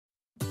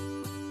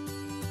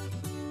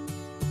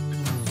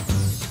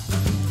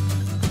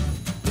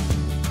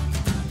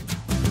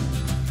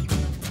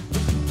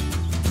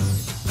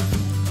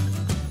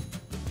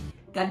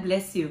God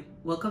bless you.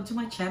 Welcome to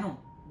my channel,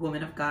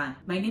 Woman of God.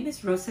 My name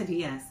is Rosa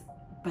Diaz.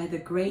 By the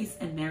grace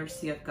and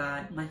mercy of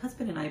God, my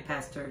husband and I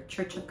pastor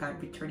Church of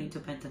God Returning to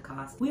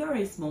Pentecost. We are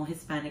a small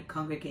Hispanic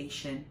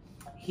congregation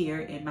here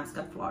in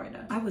Mascot,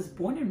 Florida. I was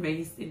born and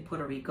raised in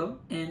Puerto Rico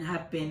and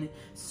have been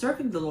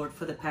serving the Lord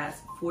for the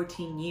past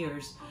 14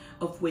 years,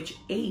 of which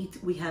 8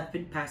 we have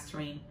been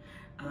pastoring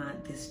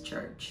this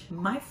church.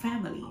 My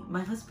family,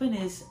 my husband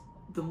is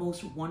the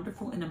most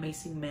wonderful and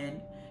amazing man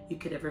you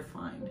could ever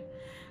find.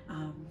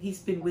 He's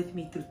been with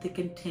me through thick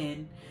and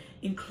thin,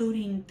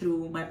 including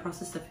through my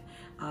process of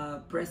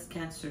breast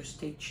cancer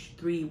stage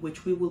 3,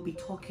 which we will be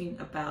talking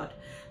about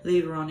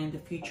later on in the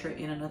future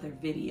in another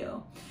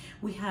video.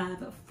 We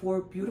have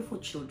 4 beautiful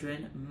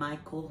children: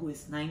 Michael, who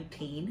is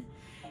 19,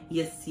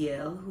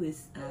 Yasiel, who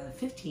is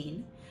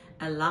 15,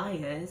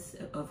 Elias,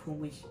 of whom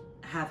we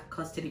have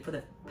custody for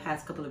the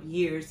past couple of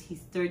years,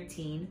 he's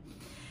 13,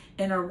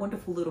 and our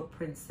wonderful little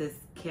princess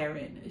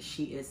Karen,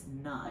 she is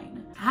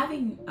 9.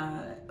 Having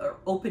or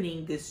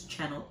opening this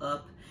channel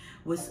up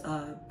was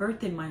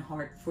birthed in my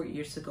heart 4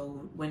 years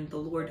ago when the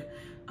Lord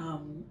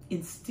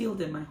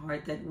instilled in my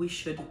heart that we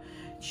should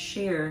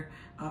share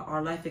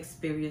our life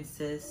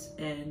experiences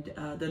and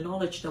the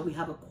knowledge that we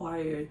have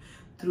acquired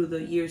through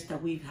the years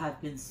that we have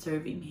been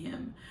serving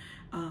Him.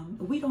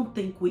 We don't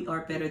think we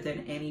are better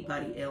than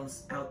anybody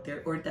else out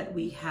there, or that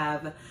we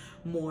have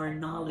more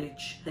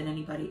knowledge than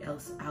anybody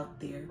else out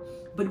there,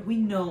 but we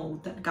know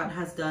that God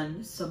has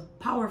done some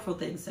powerful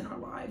things in our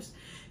lives,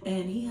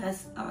 and He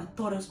has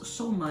taught us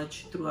so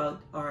much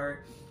throughout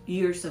our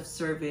years of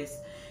service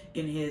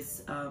in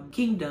His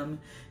kingdom,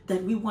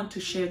 that we want to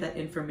share that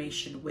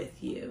information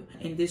with you.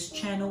 In this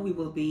channel, we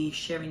will be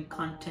sharing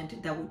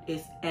content that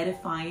is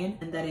edifying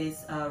and that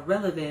is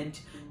relevant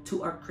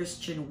to our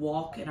Christian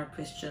walk and our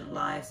Christian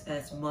lives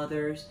as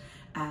mothers,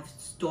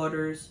 as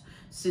daughters,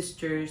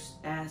 sisters,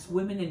 as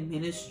women in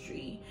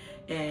ministry,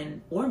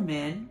 and or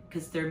men,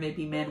 because there may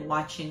be men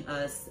watching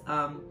us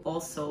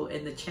also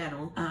in the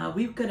channel.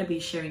 We're going to be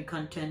sharing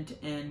content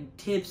and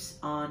tips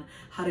on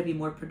how to be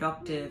more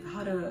productive,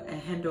 how to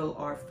handle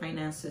our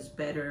finances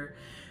better,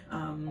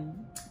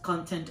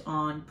 content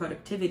on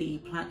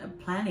productivity,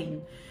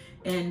 planning,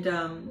 and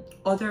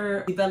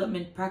other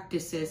development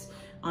practices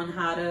on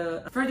how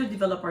to further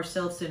develop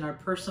ourselves in our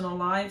personal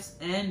lives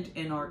and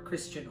in our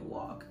Christian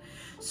walk.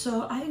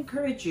 So I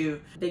encourage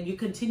you that you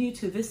continue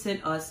to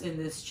visit us in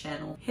this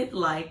channel, hit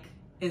like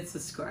and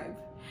subscribe,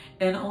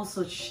 and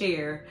also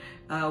share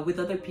with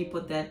other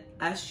people that,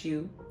 as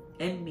you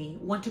and me,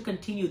 want to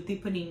continue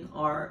deepening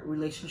our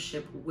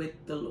relationship with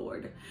the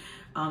Lord.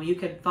 You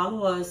can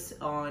follow us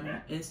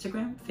on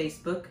Instagram,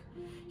 Facebook,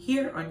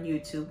 here on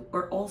YouTube,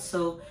 or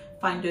also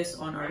find us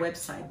on our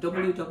website,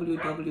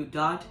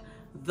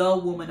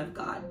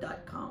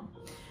 www.thewomanofgod.com.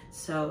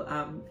 So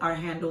our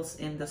handles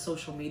in the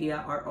social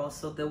media are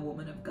also The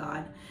Woman of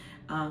God,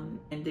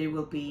 and they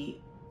will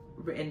be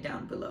written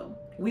down below.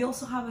 We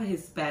also have a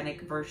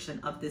Hispanic version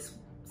of this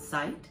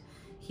site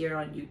here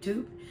on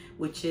YouTube,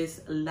 which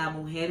is La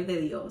Mujer de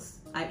Dios.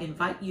 I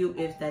invite you,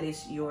 if that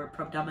is your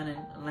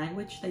predominant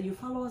language, that you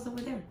follow us over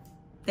there.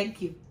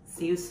 Thank you.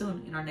 See you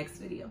soon in our next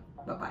video.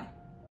 Bye-bye.